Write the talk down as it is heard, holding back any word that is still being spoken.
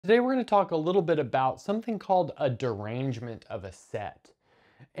Today we're going to talk a little bit about something called a derangement of a set.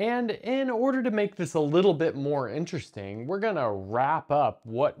 And in order to make this a little bit more interesting, we're going to wrap up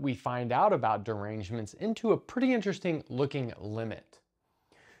what we find out about derangements into a pretty interesting looking limit.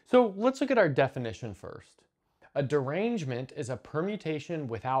 So let's look at our definition first. A derangement is a permutation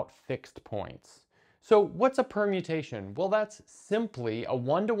without fixed points. So what's a permutation? Well, that's simply a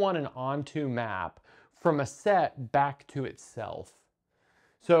one-to-one and onto map from a set back to itself.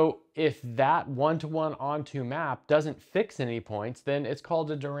 So if that one-to-one onto map doesn't fix any points, then it's called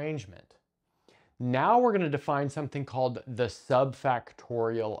a derangement. Now we're going to define something called the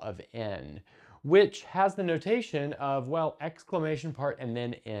subfactorial of n, which has the notation of, well, exclamation part and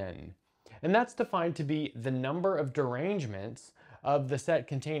then n. And that's defined to be the number of derangements of the set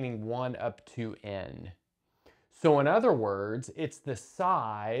containing 1 up to n. So in other words, it's the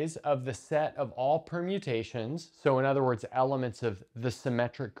size of the set of all permutations, so in other words, elements of the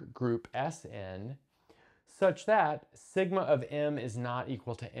symmetric group Sn, such that sigma of m is not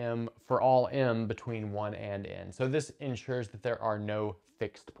equal to m for all m between 1 and n. So this ensures that there are no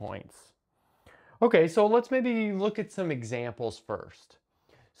fixed points. Okay, so let's maybe look at some examples first.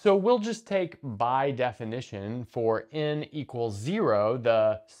 So we'll just take by definition for n equals 0,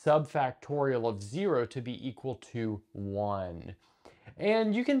 the subfactorial of 0 to be equal to 1.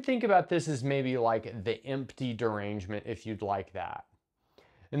 And you can think about this as maybe like the empty derangement if you'd like that.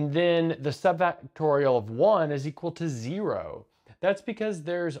 And then the subfactorial of 1 is equal to 0. That's because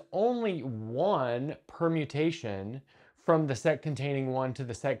there's only one permutation from the set containing 1 to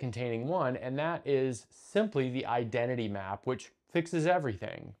the set containing 1, and that is simply the identity map, which fixes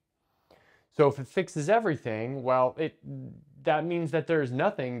everything. So if it fixes everything, well, that means that there's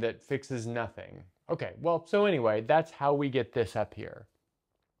nothing that fixes nothing. Okay, well, so anyway, that's how we get this up here.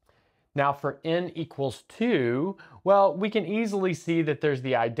 Now for n equals 2, well, we can easily see that there's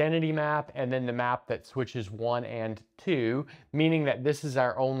the identity map and then the map that switches 1 and 2, meaning that this is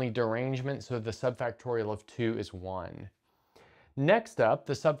our only derangement, so the subfactorial of 2 is 1. Next up,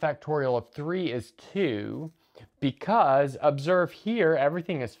 the subfactorial of 3 is 2, because, observe here,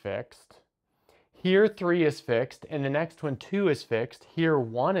 everything is fixed. Here 3 is fixed, and the next one 2 is fixed. Here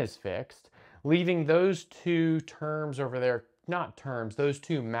 1 is fixed, leaving those two terms over there, not terms, those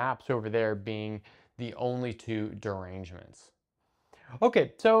two maps over there being the only two derangements.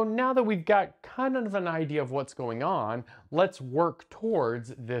 Okay, so now that we've got kind of an idea of what's going on, let's work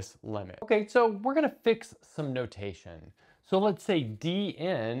towards this limit. Okay, so we're going to fix some notation. So let's say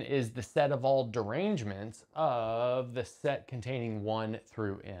Dn is the set of all derangements of the set containing 1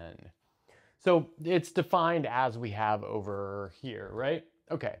 through n. So it's defined as we have over here, right?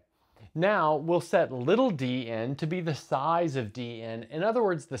 Okay. Now we'll set little dn to be the size of dn, in other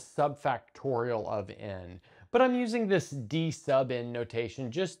words, the subfactorial of n. But I'm using this d sub n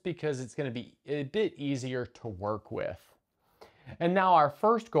notation just because it's going to be a bit easier to work with. And now our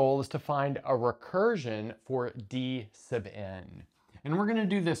first goal is to find a recursion for d sub n. And we're going to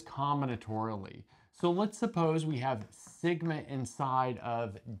do this combinatorially. So let's suppose we have sigma inside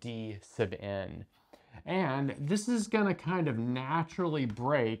of d sub n. And this is going to kind of naturally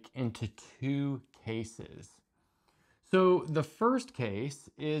break into two cases. So the first case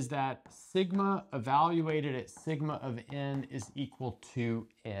is that sigma evaluated at sigma of n is equal to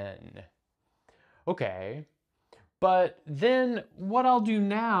n. Okay. But then what I'll do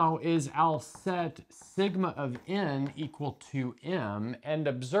now is I'll set sigma of n equal to m and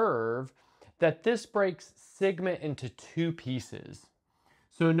observe that this breaks sigma into two pieces.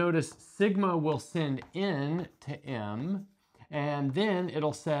 So notice sigma will send n to m, and then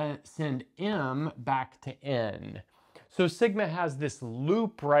it'll send m back to n. So sigma has this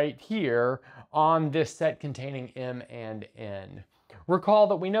loop right here on this set containing m and n. Recall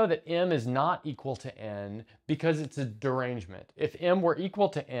that we know that m is not equal to n because it's a derangement. If m were equal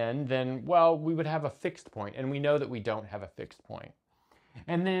to n, then, well, we would have a fixed point, and we know that we don't have a fixed point.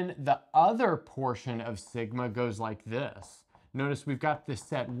 And then the other portion of sigma goes like this. Notice we've got this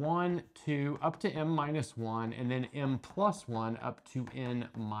set 1, 2, up to m minus 1, and then m plus 1 up to n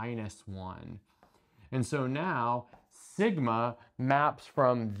minus 1. And so now sigma maps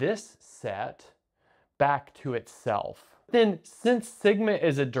from this set back to itself. Then, since sigma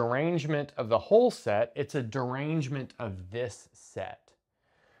is a derangement of the whole set, it's a derangement of this set.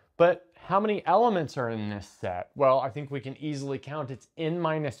 But how many elements are in this set? Well, I think we can easily count it's n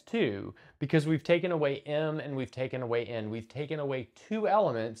minus 2 because we've taken away m and we've taken away n. We've taken away 2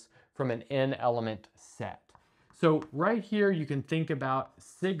 elements from an n element set. So right here you can think about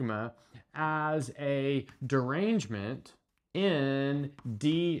sigma as a derangement in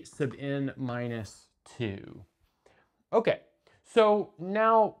d sub n minus 2. Okay, So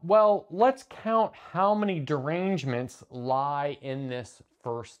now, well, let's count how many derangements lie in this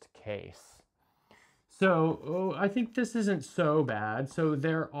first case. So I think this isn't so bad. So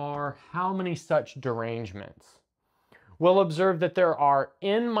there are how many such derangements? We'll observe that there are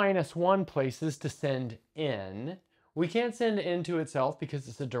n-1 places to send n. We can't send n to itself because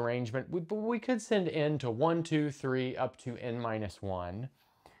it's a derangement, but we could send n to 1, 2, 3, up to n-1.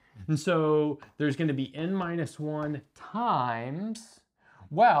 And so there's going to be n-1 times,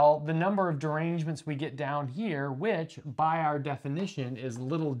 well, the number of derangements we get down here, which by our definition is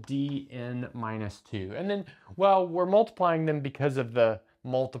little d n-2. And then, well, we're multiplying them because of the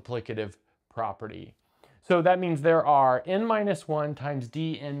multiplicative property. So that means there are n-1 times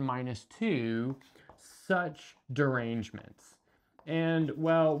d n-2 such derangements. And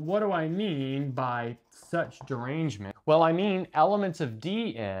well, what do I mean by such derangement? Well, I mean elements of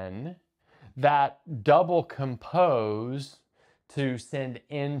Dn that double compose to send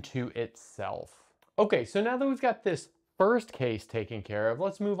n to itself. Okay, so now that we've got this first case taken care of,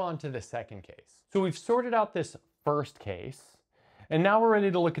 let's move on to the second case. So we've sorted out this first case, and now we're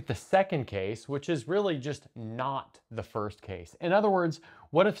ready to look at the second case, which is really just not the first case. In other words,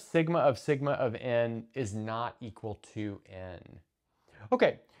 what if sigma of n is not equal to n?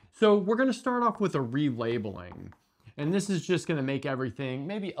 Okay, so we're going to start off with a relabeling. And this is just going to make everything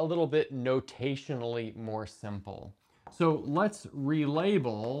maybe a little bit notationally more simple. So let's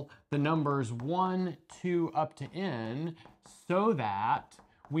relabel the numbers 1, 2, up to n so that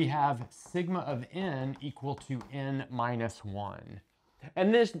we have sigma of n equal to n-1.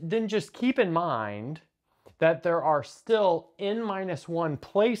 And then just keep in mind that there are still n-1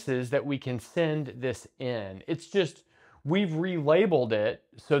 places that we can send this n. It's just we've relabeled it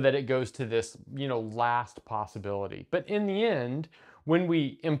so that it goes to this, last possibility. But in the end, when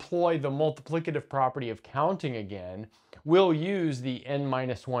we employ the multiplicative property of counting again, we'll use the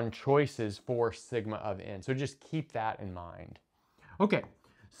n-1 choices for sigma of n. So just keep that in mind. Okay,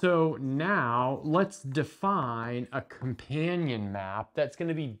 so now let's define a companion map that's going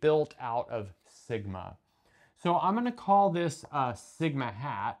to be built out of sigma. So I'm going to call this sigma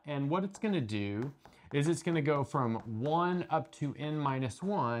hat, and what it's going to do is it's going to go from 1 up to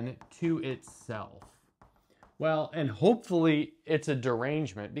n-1 to itself. Well, and hopefully it's a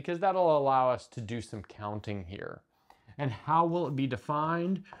derangement because that'll allow us to do some counting here. And how will it be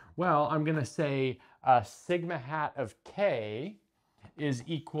defined? Well, I'm going to say sigma hat of k is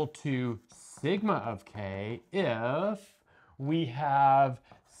equal to sigma of k if we have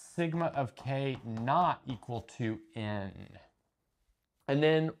sigma of k not equal to n. And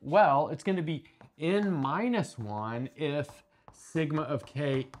then, well, it's going to be n-1 if sigma of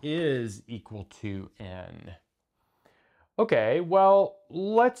k is equal to n. Okay, well,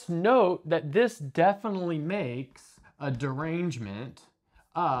 let's note that this definitely makes a derangement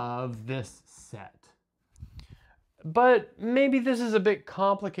of this set. But maybe this is a bit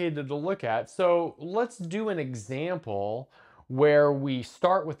complicated to look at, so let's do an example where we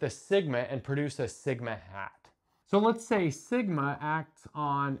start with a sigma and produce a sigma hat. So let's say sigma acts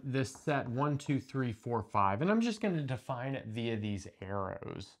on this set 1, 2, 3, 4, 5, and I'm just going to define it via these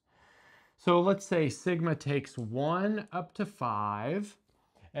arrows. So let's say sigma takes 1 up to 5,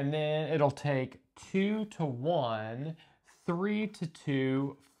 and then it'll take 2 to 1, 3 to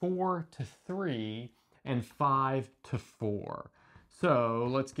 2, 4 to 3, and 5 to 4. So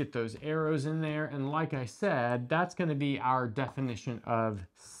let's get those arrows in there, and like I said, that's going to be our definition of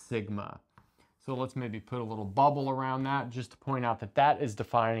sigma. So let's maybe put a little bubble around that just to point out that that is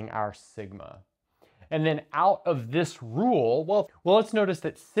defining our sigma. And then out of this rule, well, let's notice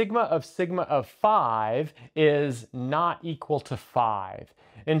that sigma of 5 is not equal to 5.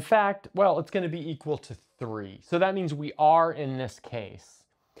 In fact, well, it's going to be equal to 3. So that means we are in this case.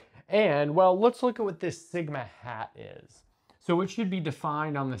 And, well, let's look at what this sigma hat is. So it should be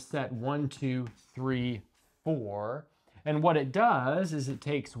defined on the set 1, 2, 3, 4. And what it does is it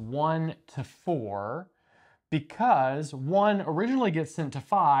takes 1 to 4, because 1 originally gets sent to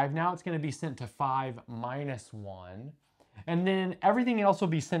 5, now it's going to be sent to 5 minus 1. And then everything else will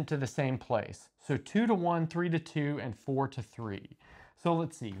be sent to the same place. So 2 to 1, 3 to 2, and 4 to 3. So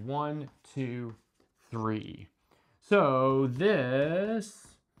let's see, 1, 2, 3. So this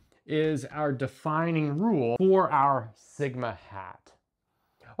is our defining rule for our sigma hat.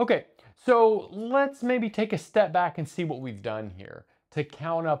 Okay, so let's maybe take a step back and see what we've done here to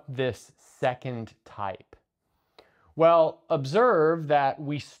count up this second type. Well, observe that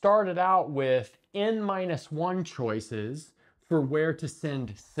we started out with n-1 choices for where to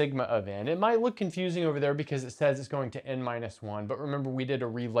send sigma of n. It might look confusing over there because it says it's going to n-1, but remember we did a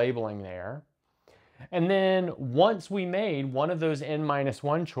relabeling there. And then once we made one of those n minus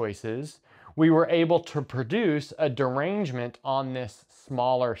 1 choices, we were able to produce a derangement on this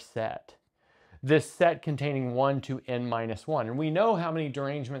smaller set. This set containing 1 to n minus 1. And we know how many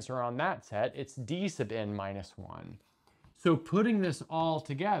derangements are on that set. It's d sub n minus 1. So putting this all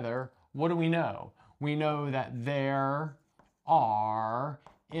together, what do we know? We know that there are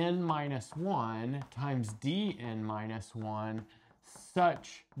n minus 1 times dn minus 1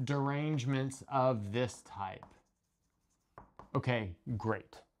 such derangements of this type. Okay,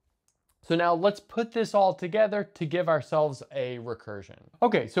 great. So now let's put this all together to give ourselves a recursion.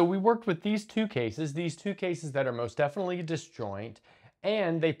 Okay, so we worked with these two cases that are most definitely disjoint,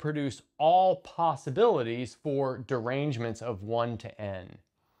 and they produce all possibilities for derangements of 1 to n.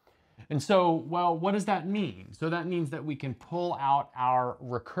 And so, well, what does that mean? So that means that we can pull out our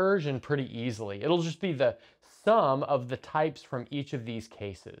recursion pretty easily. It'll just be the sum of the types from each of these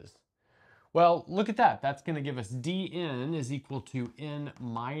cases. Well, look at that. That's going to give us dn is equal to n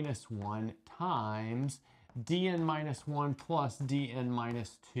minus 1 times dn minus 1 plus dn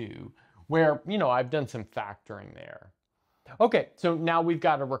minus 2, where, you know, I've done some factoring there. Okay, so now we've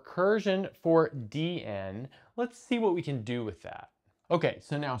got a recursion for dn. Let's see what we can do with that. Okay,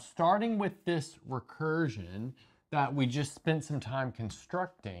 so now starting with this recursion that we just spent some time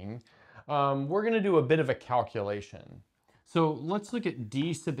constructing, we're going to do a bit of a calculation. So let's look at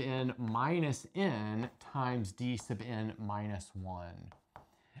d sub n minus n times d sub n minus 1.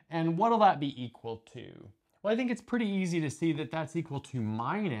 And what'll that be equal to? Well, I think it's pretty easy to see that that's equal to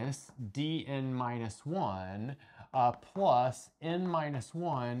minus dn minus 1 plus n minus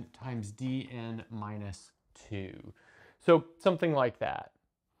 1 times dn minus 2. So something like that.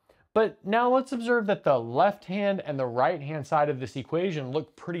 But now let's observe that the left hand and the right hand side of this equation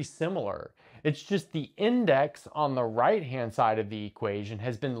look pretty similar. It's just the index on the right hand side of the equation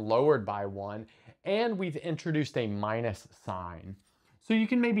has been lowered by 1, and we've introduced a minus sign. So you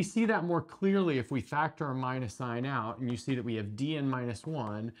can maybe see that more clearly if we factor a minus sign out, and you see that we have dn minus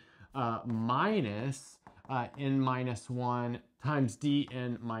 1 minus n minus 1 times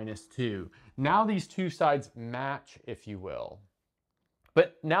dn minus 2. Now these two sides match, if you will.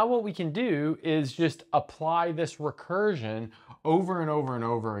 But now what we can do is just apply this recursion over and over and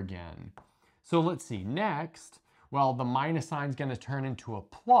over again. So let's see, next, well, the minus sign is going to turn into a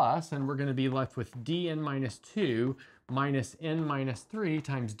plus, and we're going to be left with dn minus 2 minus n minus 3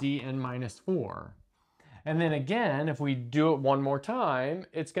 times dn minus 4. And then again, if we do it one more time,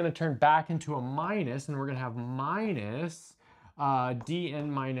 it's going to turn back into a minus, and we're going to have minus dn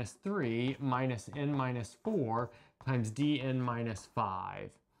minus 3 minus n minus 4 times dn minus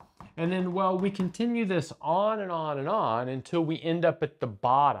 5. And then, well, we continue this on and on and on until we end up at the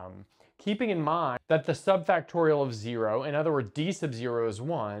bottom, keeping in mind that the subfactorial of 0, in other words, d sub 0 is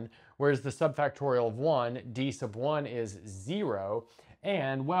 1, whereas the subfactorial of 1, d sub 1 is 0.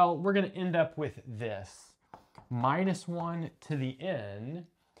 And, well, we're going to end up with this, minus 1 to the n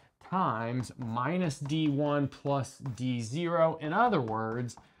times minus d1 plus d0. In other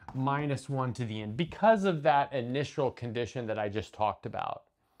words, minus 1 to the n, because of that initial condition that I just talked about.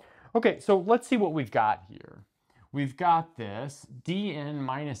 Okay, so let's see what we've got here. We've got this dn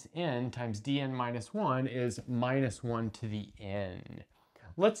minus n times dn minus 1 is minus 1 to the n.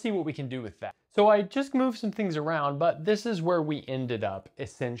 Let's see what we can do with that. So I just moved some things around, but this is where we ended up,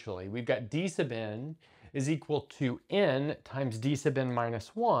 essentially. We've got d sub n is equal to n times d sub n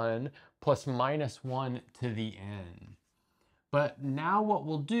minus 1 plus minus 1 to the n. But now what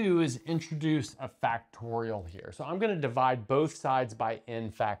we'll do is introduce a factorial here. So I'm going to divide both sides by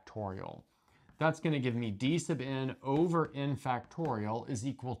n factorial. That's going to give me d sub n over n factorial is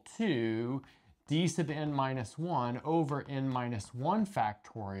equal to d sub n minus 1 over n minus 1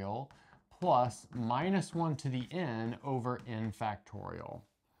 factorial plus minus 1 to the n over n factorial.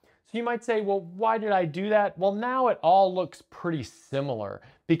 So you might say, well, why did I do that? Well, now it all looks pretty similar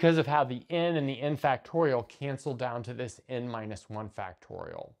because of how the n and the n factorial cancel down to this n minus 1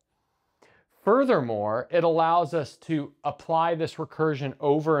 factorial. Furthermore, it allows us to apply this recursion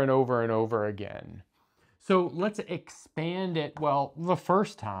over and over and over again. So let's expand it. Well, the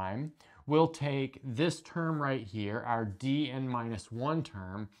first time, we'll take this term right here, our dn minus 1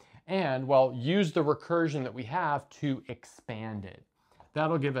 term, and, well, use the recursion that we have to expand it.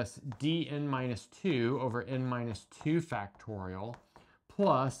 That'll give us dn minus 2 over n minus 2 factorial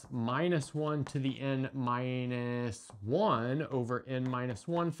plus minus 1 to the n minus 1 over n minus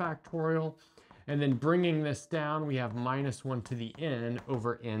 1 factorial. And then bringing this down, we have minus 1 to the n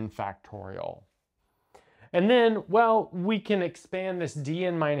over n factorial. And then, well, we can expand this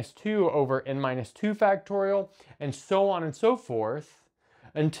dn minus 2 over n minus 2 factorial and so on and so forth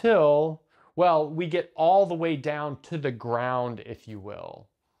until Well, we get all the way down to the ground, if you will.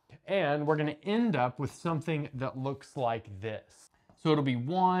 And we're going to end up with something that looks like this. So it'll be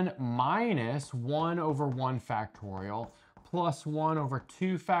 1 minus 1 over 1 factorial plus 1 over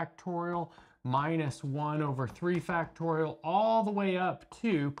 2 factorial minus 1 over 3 factorial all the way up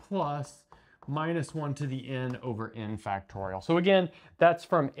to plus minus 1 to the n over n factorial. So again, that's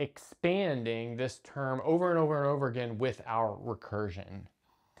from expanding this term over and over and over again with our recursion.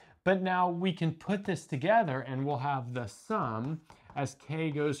 But now we can put this together and we'll have the sum as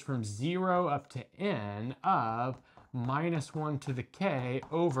k goes from 0 up to n of minus 1 to the k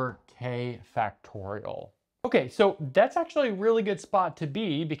over k factorial. Okay, so that's actually a really good spot to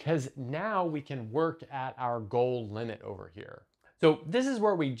be because now we can work at our goal limit over here. So this is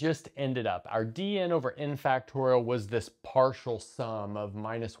where we just ended up. Our dn over n factorial was this partial sum of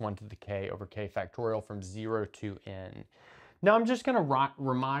minus 1 to the k over k factorial from 0 to n. Now I'm just going to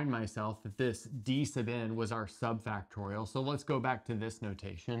remind myself that this d sub n was our subfactorial. So let's go back to this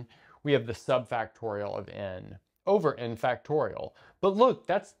notation. We have the subfactorial of n over n factorial. But look,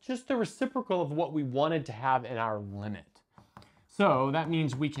 that's just the reciprocal of what we wanted to have in our limit. So that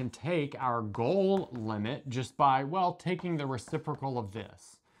means we can take our goal limit just by, well, taking the reciprocal of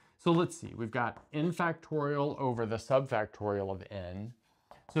this. So let's see, we've got n factorial over the subfactorial of n.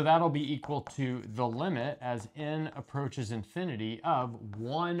 So that'll be equal to the limit as n approaches infinity of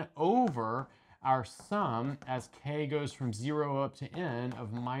 1 over our sum as k goes from 0 up to n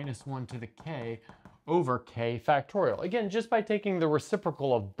of minus 1 to the k over k factorial. Again, just by taking the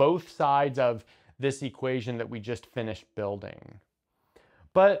reciprocal of both sides of this equation that we just finished building.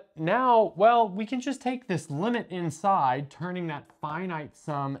 But now, well, we can just take this limit inside, turning that finite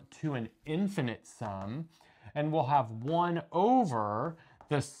sum to an infinite sum, and we'll have 1 over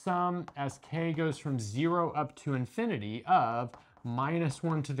the sum as k goes from 0 up to infinity of minus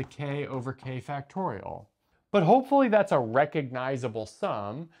 1 to the k over k factorial. But hopefully that's a recognizable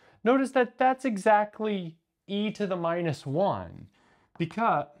sum. Notice that that's exactly e to the minus 1,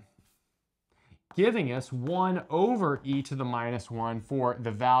 because giving us 1 over e to the minus 1 for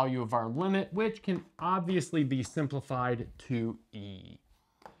the value of our limit, which can obviously be simplified to e.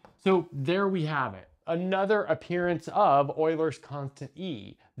 So there we have it. Another appearance of Euler's constant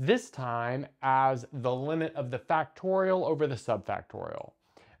e, this time as the limit of the factorial over the subfactorial.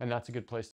 And that's a good place